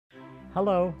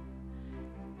Hello,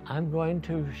 I'm going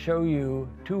to show you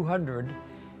 200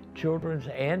 children's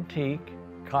antique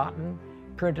cotton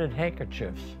printed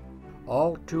handkerchiefs.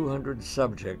 All 200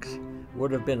 subjects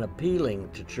would have been appealing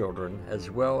to children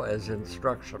as well as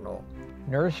instructional.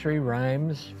 Nursery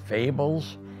rhymes,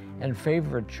 fables, and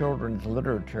favorite children's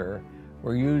literature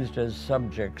were used as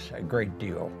subjects a great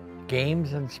deal.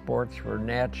 Games and sports were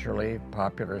naturally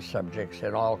popular subjects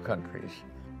in all countries.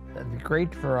 The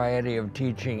great variety of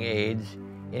teaching aids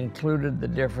included the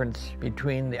difference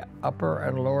between the upper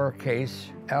and lower case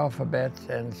alphabets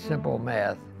and simple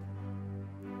math.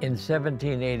 In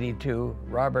 1782,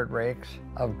 Robert Raikes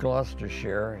of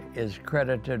Gloucestershire is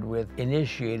credited with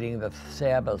initiating the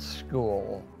Sabbath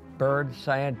School. Bird's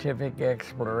scientific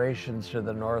explorations to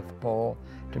the North Pole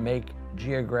to make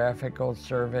geographical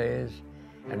surveys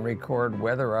and record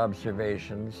weather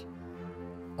observations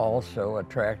also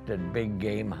attracted big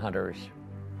game hunters.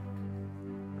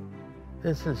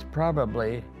 This is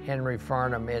probably Henry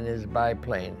Farnham in his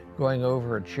biplane, going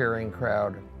over a cheering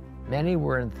crowd. Many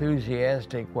were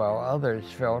enthusiastic, while others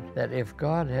felt that if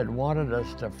God had wanted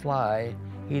us to fly,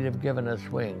 He'd have given us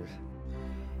wings.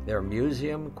 They're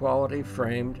museum quality,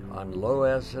 framed on low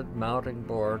acid mounting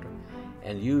board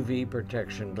and UV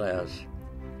protection glass.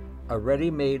 A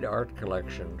ready-made art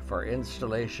collection for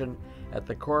installation at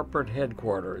the corporate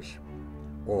headquarters,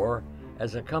 or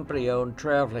as a company-owned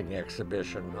traveling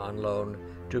exhibition on loan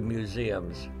to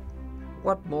museums.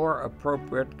 What more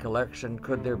appropriate collection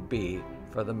could there be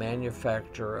for the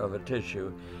manufacture of a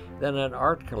tissue than an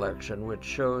art collection which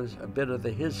shows a bit of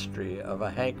the history of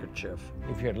a handkerchief?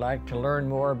 If you'd like to learn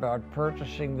more about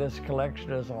purchasing this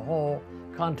collection as a whole,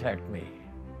 contact me.